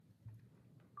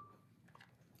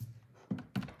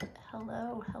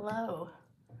Hello, hello.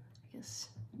 I guess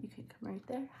you could come right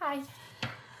there. Hi.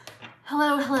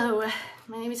 Hello, hello.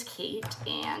 My name is Kate,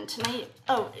 and tonight,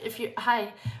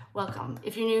 hi, welcome.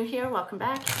 If you're new here, welcome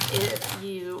back. If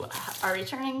you are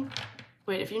returning,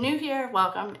 if you're new here,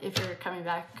 welcome. If you're coming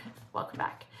back, welcome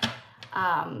back.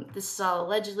 This is all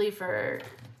allegedly for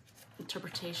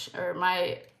interpretation, or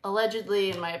allegedly,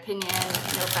 in my opinion,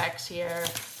 no facts here.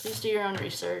 Please do your own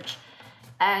research.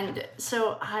 And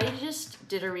so I just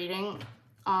did a reading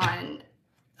on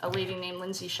a lady named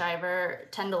Lindsay Shiver.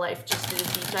 10 to Life just did a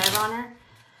deep dive on her.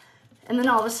 And then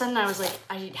all of a sudden I was like,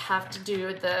 I have to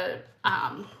do the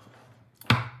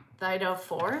Idaho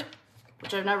 4,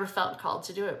 which I've never felt called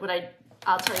to do it, but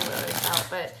I'll tell you what I felt.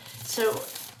 But so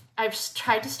I've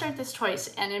tried to start this twice,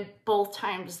 and in both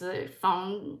times the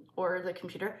phone or the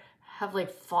computer have like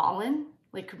fallen,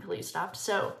 like completely stopped.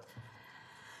 So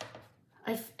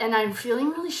I'm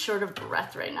feeling really short of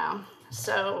breath right now.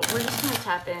 So we're just gonna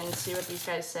tap in and see what these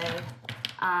guys say.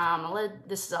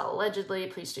 This is all allegedly,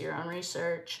 please do your own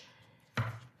research.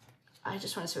 I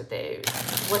just wanna see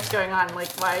what's going on. Like,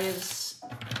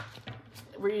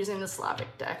 we're using the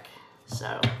Slavic deck.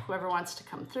 So whoever wants to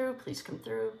come through, please come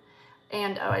through.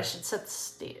 And I should set the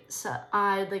state. So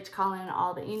I'd like to call in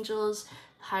all the angels,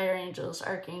 higher angels,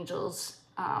 archangels,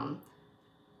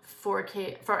 for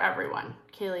everyone.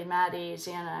 Kaylee, Maddie,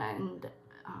 Xana, and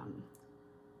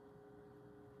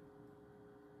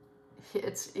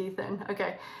it's Ethan.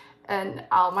 Okay. And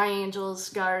all my angels,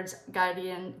 guardians.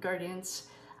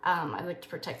 I like to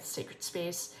protect the sacred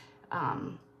space.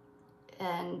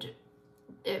 And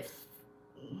if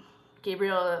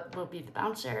Gabriel will be the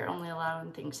bouncer, only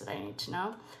allowing things that I need to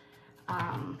know.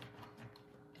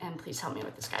 And please help me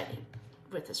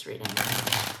with this reading.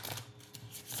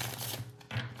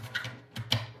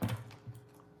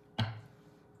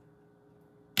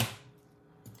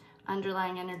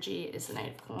 Underlying energy is the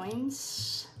Knight of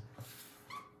Coins.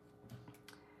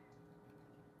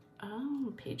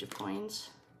 Oh, Page of Coins.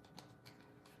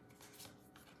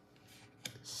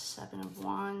 Seven of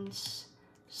Wands.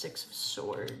 Six of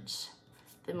Swords.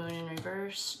 The Moon in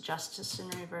reverse. Justice in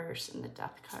reverse. And the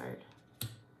Death card.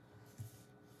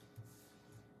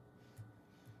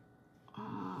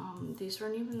 These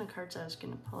weren't even the cards I was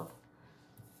going to pull.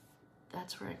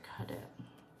 That's where I cut it.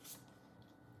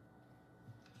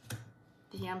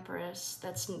 The Empress,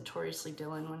 that's notoriously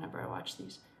Dylan whenever I watch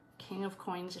these. King of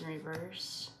Coins in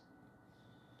reverse.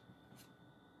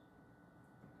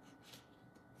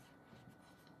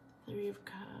 Three of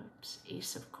Cups,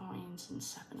 Ace of Coins, and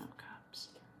Seven of Cups.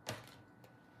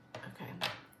 Okay,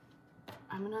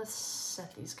 I'm gonna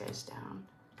set these guys down.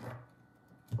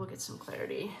 We'll get some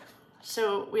clarity.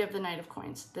 So we have the Knight of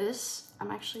Coins.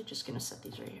 I'm actually just gonna set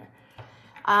these right here.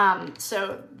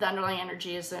 So the underlying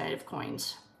energy is the Knight of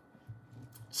Coins.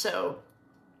 So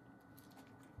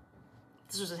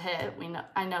this was a hit. We know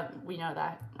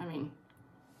that. I mean,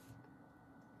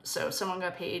 so someone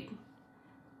got paid.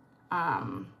 We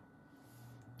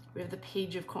have the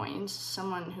Page of Coins,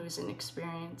 someone who is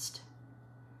inexperienced.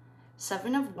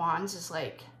 Seven of Wands is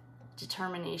like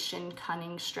determination,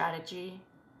 cunning, strategy.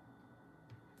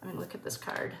 I mean, look at this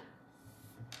card.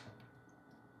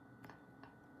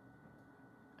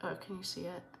 Oh, can you see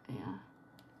it? Yeah.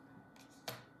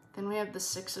 Then we have the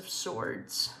Six of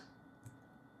Swords.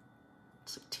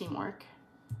 It's like teamwork.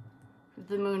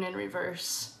 The Moon in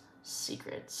reverse,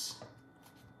 secrets.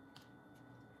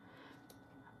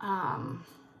 Well,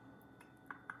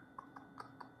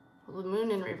 the Moon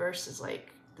in reverse is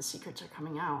like the secrets are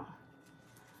coming out.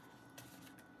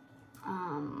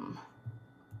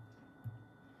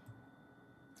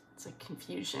 It's like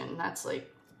confusion. That's like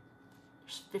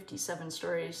there's 57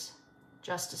 stories.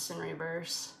 Justice in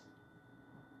reverse.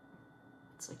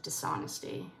 It's like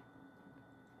dishonesty.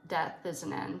 Death is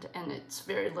an end, and it's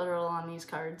very literal on these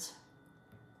cards.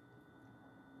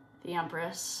 The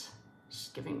Empress, she's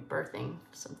birthing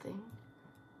something.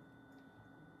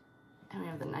 And we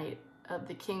have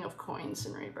the King of Coins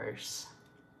in reverse.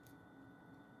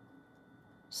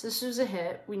 So this was a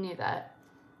hit, we knew that.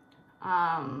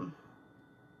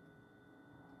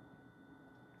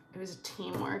 It was a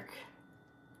teamwork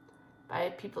by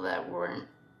people that weren't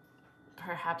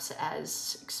perhaps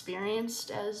as experienced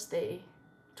as they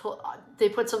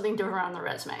put something different on the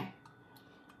resume.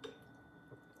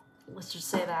 Let's just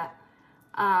say that.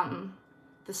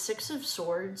 The Six of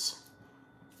Swords,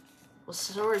 well,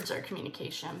 swords are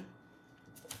communication.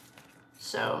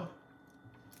 So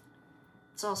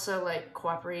it's also like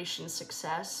cooperation,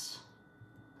 success.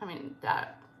 I mean,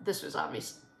 this was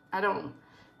obvious.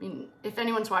 If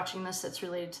anyone's watching this that's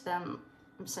related to them,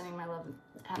 I'm sending my love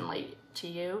and light to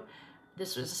you.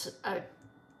 This was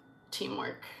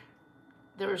teamwork.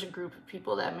 There was a group of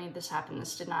people that made this happen.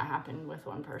 This did not happen with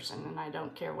one person, and I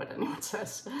don't care what anyone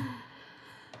says.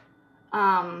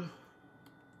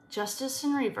 Justice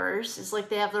in reverse is like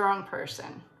they have the wrong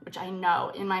person, which I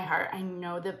know in my heart. I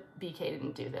know that BK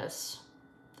didn't do this.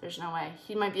 There's no way.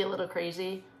 He might be a little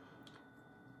crazy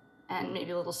and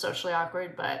maybe a little socially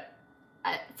awkward, but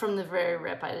from the very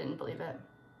rip, I didn't believe it.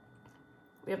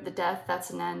 We have the death. That's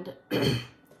an end.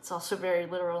 It's also very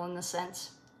literal in the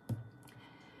sense.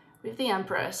 We have the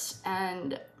Empress,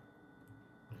 and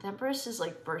the Empress is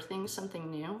like birthing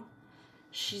something new.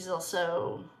 She's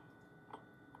also,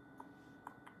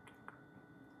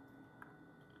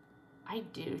 I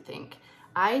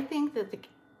think that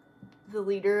the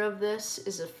leader of this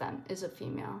is a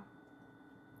female.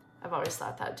 I've always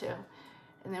thought that too.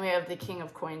 And then we have the King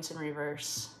of Coins in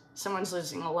reverse. Someone's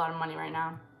losing a lot of money right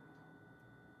now.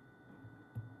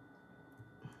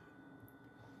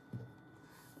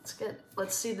 That's good.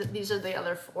 Let's see that these are the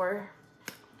other four.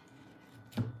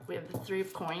 We have the Three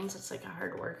of Coins. It's like a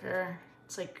hard worker.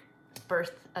 It's like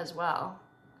birth as well.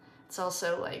 It's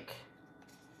also like,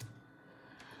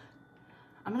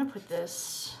 I'm gonna put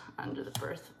this under the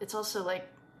birth. It's also like,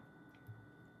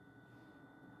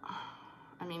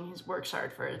 I mean, he works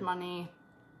hard for his money.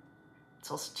 It's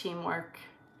also teamwork,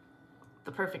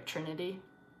 the perfect trinity.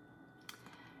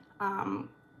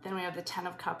 Then we have the Ten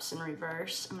of Cups in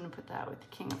reverse. I'm gonna put that with the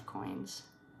King of Coins.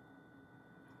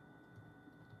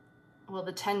 Well,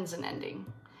 the Ten's an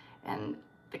ending, and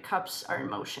the Cups are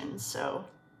emotions, so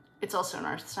it's also an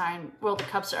earth sign. Well, the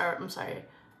Cups are, I'm sorry,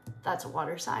 that's a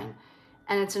water sign.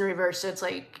 And it's in reverse, so it's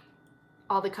like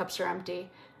all the cups are empty.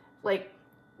 Like,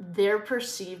 their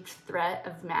perceived threat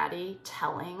of Maddie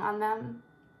telling on them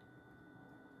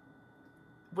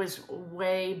was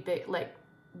way big. Like,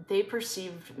 they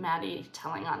perceived Maddie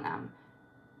telling on them,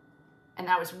 and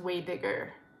that was way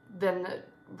bigger than the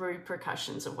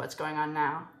repercussions of what's going on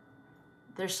now.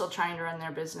 They're still trying to run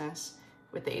their business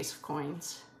with the Ace of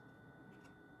Coins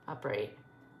upright.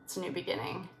 It's a new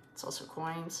beginning. It's also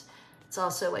coins. It's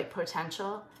also like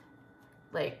potential.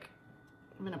 Like,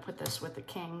 I'm gonna put this with the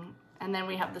King. And then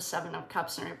we have the Seven of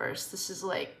Cups in reverse. This is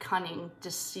like cunning,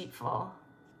 deceitful.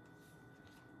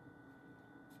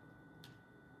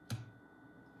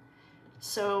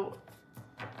 So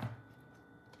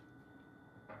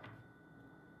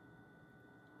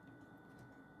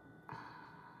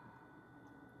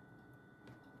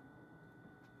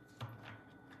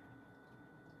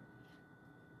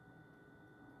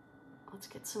let's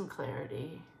get some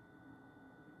clarity.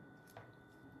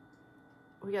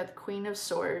 We got the Queen of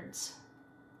Swords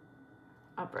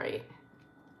upright.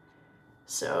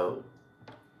 So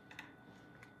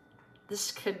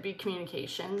this could be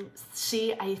communication.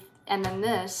 See, and then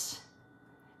this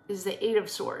is the Eight of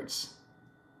Swords.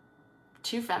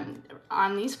 Two feminine.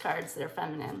 On these cards, they're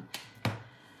feminine.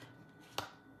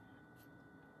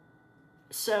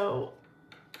 So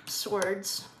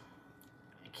swords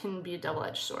can be a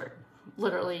double-edged sword.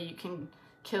 Literally, you can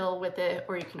kill with it,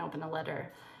 or you can open a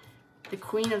letter. The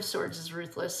Queen of Swords is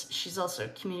ruthless. She's also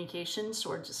communication.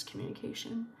 Swords is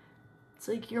communication. It's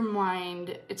like your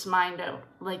mind, it's mind out.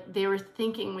 Like, they were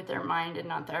thinking with their mind and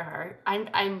not their heart.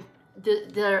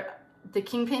 The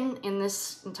kingpin in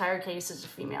this entire case is a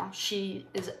female.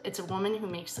 It's a woman who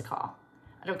makes the call.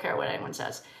 I don't care what anyone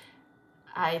says.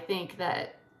 I think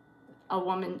that a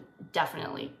woman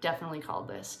definitely called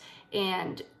this.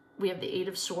 And we have the Eight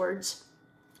of Swords.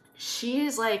 She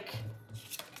is like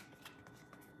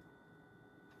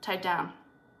tied down.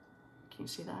 Can you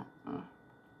see that? Oh.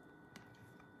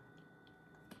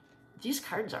 These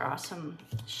cards are awesome.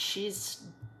 She's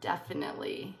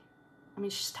definitely, I mean,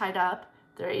 she's tied up.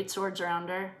 There are 8 swords around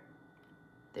her.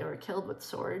 They were killed with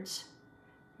swords.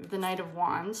 We have the Knight of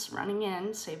Wands running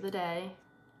in, save the day.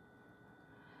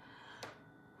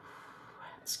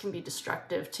 This can be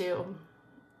destructive too.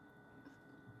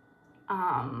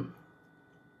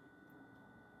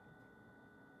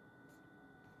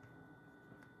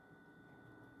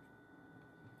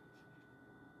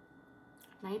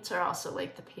 Knights are also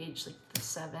like the page, like the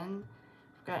 7.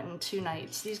 I've gotten 2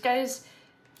 knights. These guys,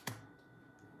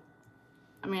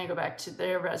 I'm gonna go back to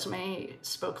their resume,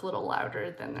 spoke a little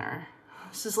louder than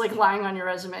this is like lying on your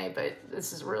resume, but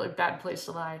this is a really bad place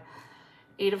to lie.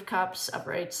 8 of Cups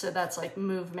upright, so that's like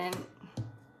movement.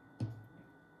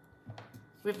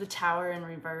 We have the Tower in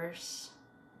reverse.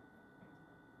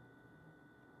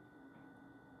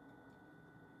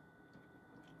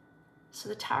 So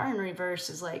the Tower in reverse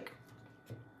is like,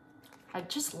 I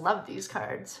just love these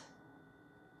cards.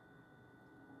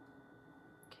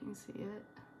 Can you see it?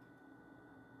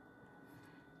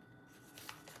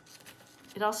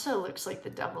 It also looks like the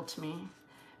devil to me.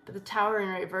 But the Tower in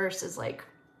reverse is like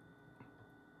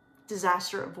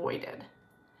disaster avoided.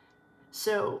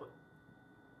 So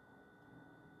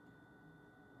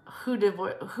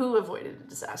who avoided a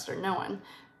disaster? No one.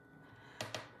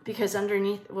 Because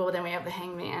underneath, well, then we have the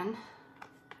Hangman.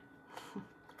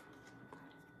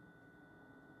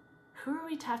 Who are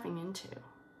we tapping into?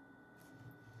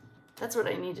 That's what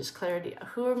I need, is clarity.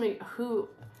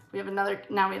 We have another,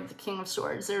 now we have the King of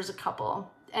Swords. There's a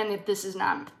couple. And if this is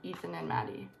not Ethan and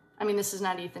Maddie. I mean, this is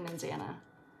not Ethan and Xana.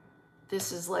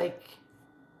 This is like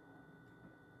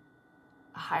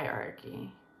a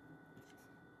hierarchy.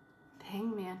 The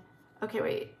Hangman. Okay,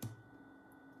 wait.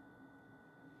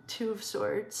 Two of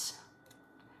Swords.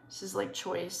 This is like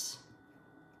choice.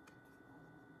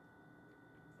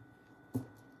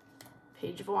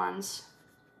 Page of Wands.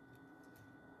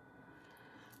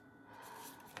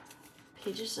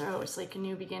 Pages are always like a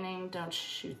new beginning. Don't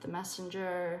shoot the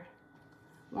messenger.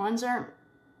 Wands are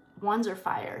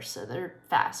fire, so they're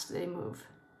fast. They move.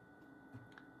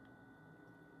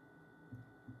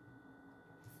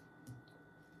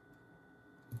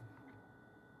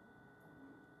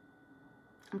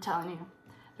 I'm telling you,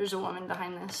 there's a woman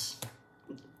behind this,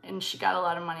 and she got a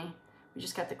lot of money. We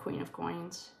just got the Queen of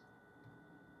Coins.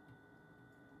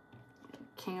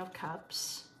 King of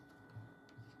Cups.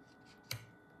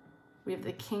 We have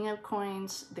the King of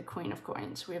Coins, the Queen of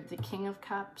Coins. We have the King of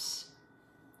Cups.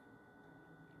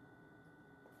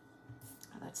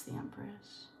 Oh, that's the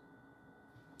Empress.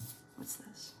 What's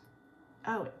this?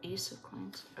 Oh, Ace of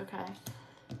Coins. Okay.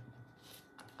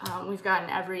 We've gotten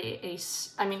every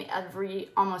ace, I mean,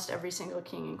 almost every single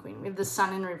king and queen. We have the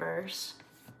Sun in reverse.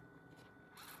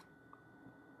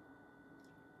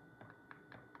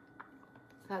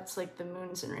 That's like the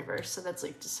Moon's in reverse, so that's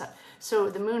like, so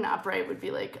the Moon upright would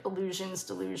be like illusions,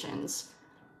 delusions.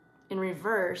 In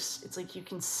reverse, it's like you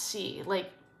can see, like,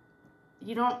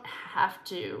 you don't have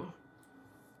to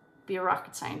be a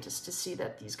rocket scientist to see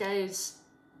that these guys,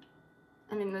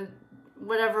 I mean,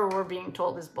 whatever we're being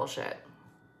told is bullshit.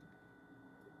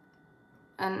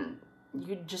 And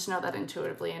you just know that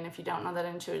intuitively, and if you don't know that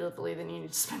intuitively, then you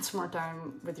need to spend some more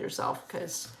time with yourself,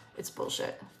 because it's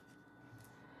bullshit.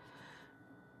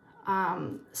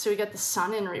 So we got the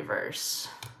Sun in reverse.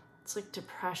 It's like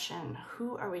depression.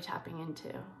 Who are we tapping into?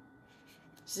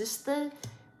 Is this the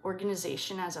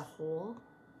organization as a whole?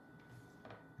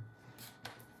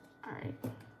 All right.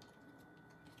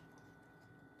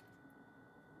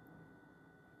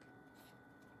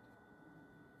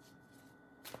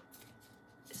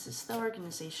 Is this the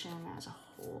organization as a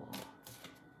whole?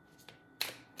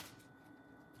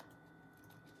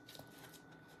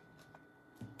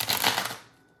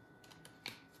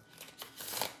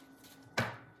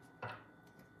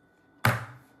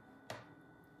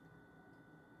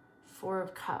 Four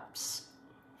of Cups.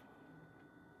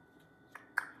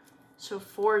 So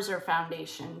fours are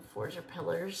foundation, fours are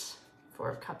pillars. Four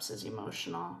of Cups is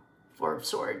emotional. Four of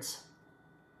Swords.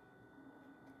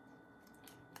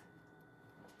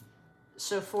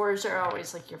 So fours are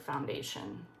always like your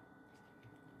foundation.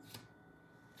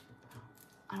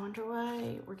 I wonder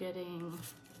why we're getting,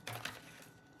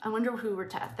 I wonder who we're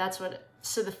tapped. That's what,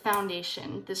 so the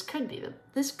foundation, this could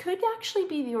actually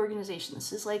be the organization.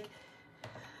 This is like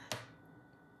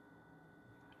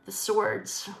the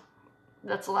Swords.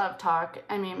 That's a lot of talk.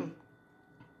 I mean,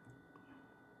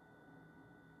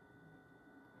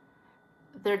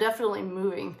 they're definitely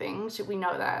moving things. We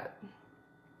know that.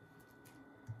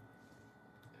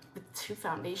 With two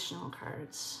foundational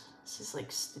cards, this is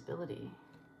like stability.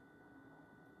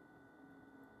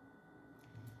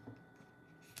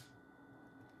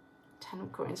 Ten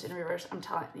of Coins in reverse. I'm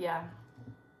telling, yeah.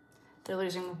 They're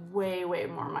losing way, way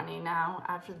more money now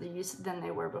after the use than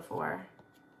they were before.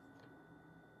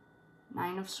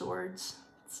 Nine of Swords.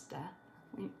 It's death.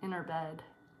 In her bed.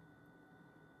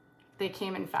 They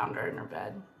came and found her in her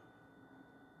bed.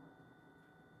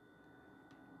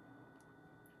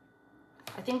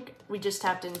 I think we just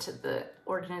tapped into the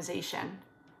organization.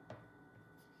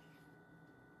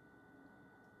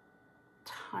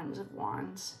 Tons of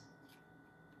Wands.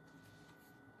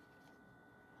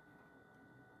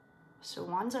 So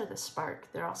Wands are the spark.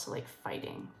 They're also like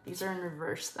fighting. These are in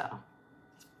reverse though.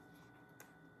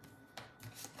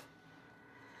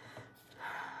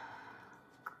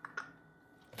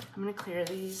 I'm gonna clear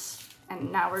these,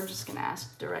 and now we're just gonna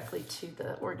ask directly to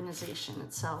the organization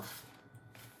itself.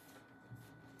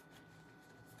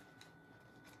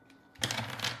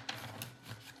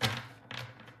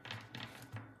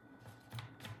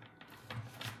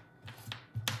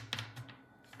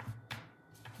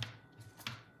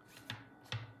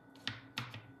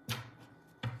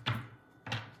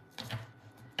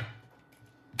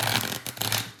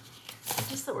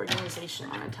 the organization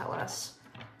want to tell us?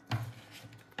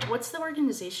 What's the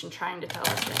organization trying to tell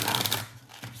us right now?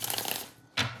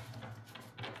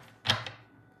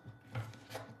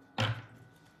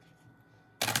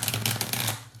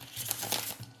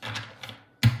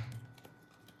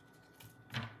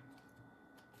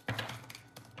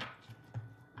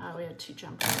 Oh, we had 2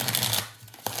 jumpers.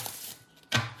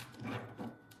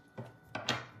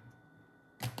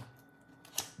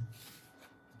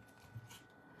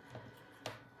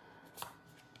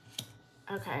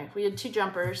 Okay, we had 2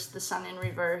 jumpers, the Sun in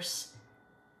reverse,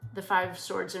 the 5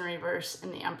 swords in reverse,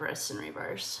 and the Empress in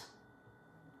reverse.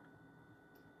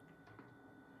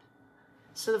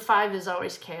 So the 5 is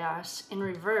always chaos. In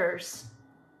reverse,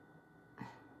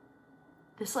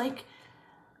 this like,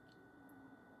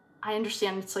 I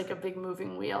understand it's like a big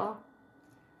moving wheel,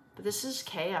 but this is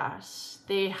chaos.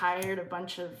 They hired a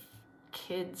bunch of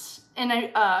kids, and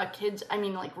kids, I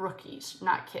mean like rookies,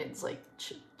 not kids, like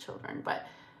children, but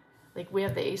like we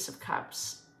have the Ace of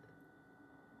Cups.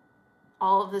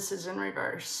 All of this is in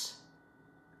reverse.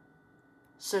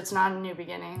 So it's not a new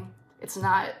beginning. It's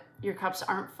not, your cups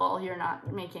aren't full, you're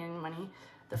not making any money.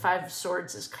 The 5 of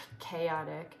Swords is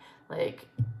chaotic. Like,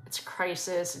 it's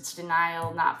crisis, it's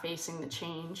denial, not facing the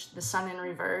change. The Sun in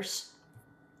reverse,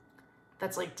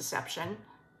 that's like deception.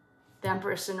 The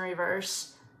Empress in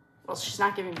reverse, well, she's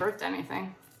not giving birth to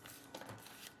anything.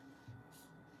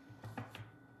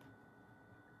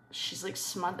 She's like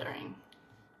smothering.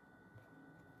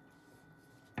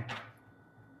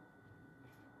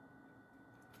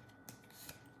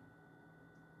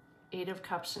 Eight of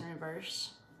Cups in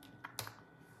reverse.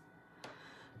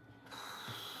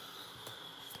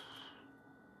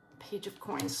 Page of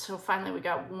Coins. So finally we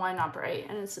got 1 upright,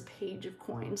 and it's a Page of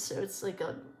Coins, so it's like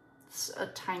a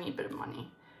tiny bit of money.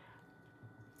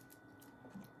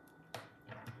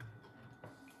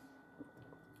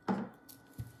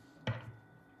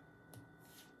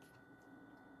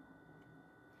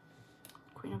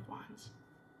 Queen of Wands.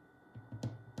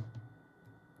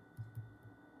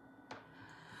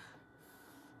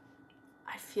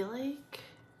 I feel like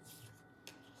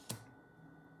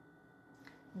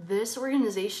this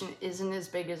organization isn't as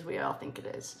big as we all think it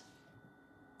is.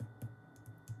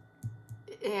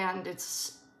 And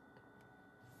it's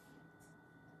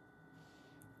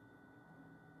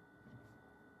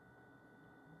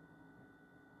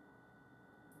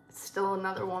still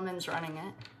another woman's running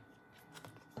it.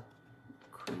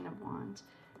 Queen of Wands.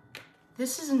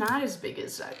 This is not as big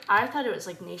as I thought it was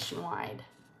like nationwide.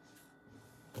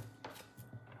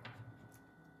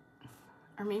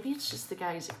 Or maybe it's just the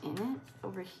guys in it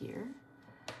over here.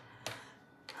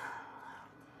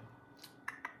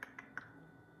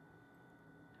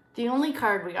 The only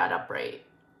card we got upright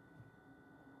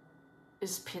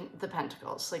is the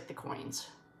Pentacles, like the coins.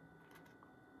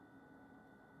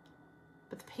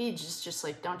 But the Page is just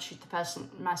like, don't shoot the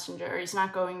messenger. He's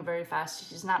not going very fast.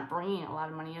 He's not bringing a lot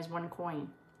of money. He has 1 coin.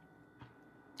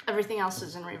 Everything else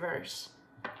is in reverse.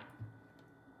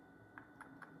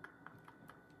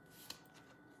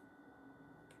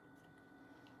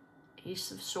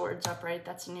 Ace of Swords upright,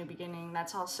 that's a new beginning.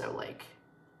 That's also like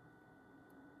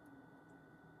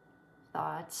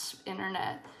thoughts,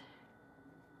 internet.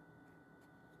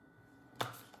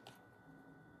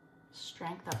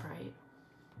 Strength upright.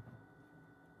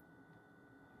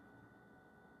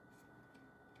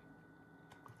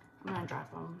 I'm gonna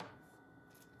drop them.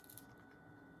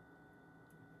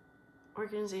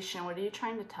 Organization, what are you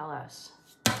trying to tell us?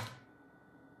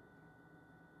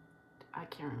 I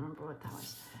can't remember what that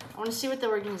was. I want to see what the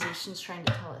organization's trying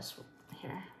to tell us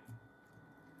here.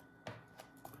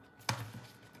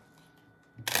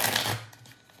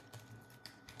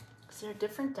 Is there a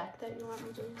different deck that you want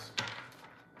me to use?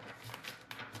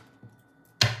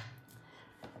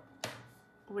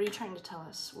 What are you trying to tell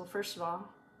us? Well, first of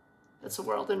all, that's a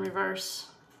World in reverse.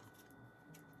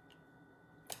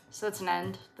 So that's an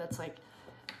end. That's like,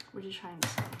 what are you trying to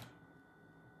say?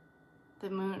 The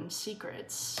Moon,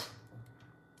 secrets.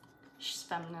 She's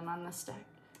feminine on this deck.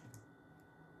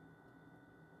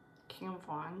 King of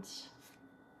Wands.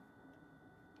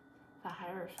 The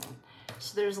Hierophant.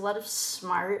 So there's a lot of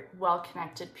smart,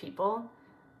 well-connected people,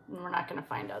 and we're not going to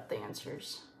find out the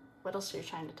answers. What else are you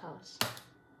trying to tell us?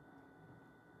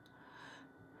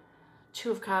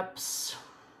 2 of Cups.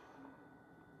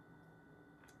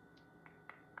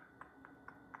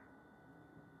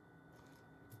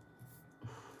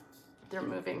 They're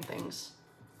moving things.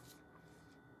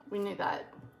 We knew that.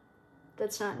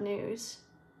 That's not news.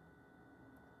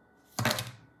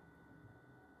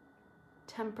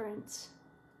 Temperance.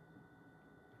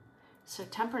 So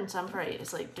Temperance upright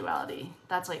is like duality.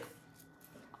 That's like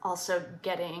also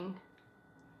getting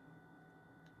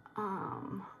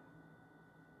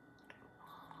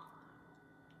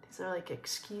These are like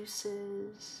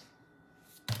excuses.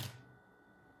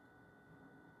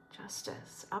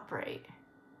 Justice, upright.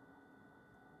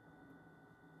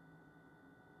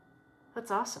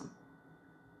 That's awesome.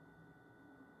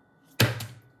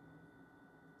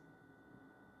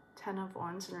 Ten of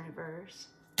Wands in reverse.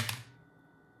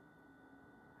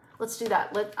 Let's do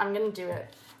that. I'm gonna do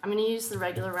it. I'm gonna use the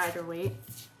regular Rider-Waite.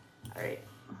 All right,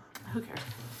 who cares?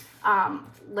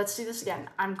 Let's do this again.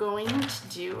 I'm going to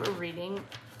do a reading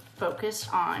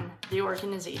focused on the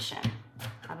organization.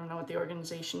 I don't know what the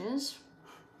organization is,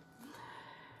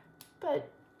 but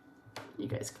you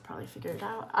guys could probably figure it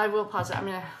out. I will pause it. I'm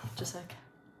gonna, just a sec.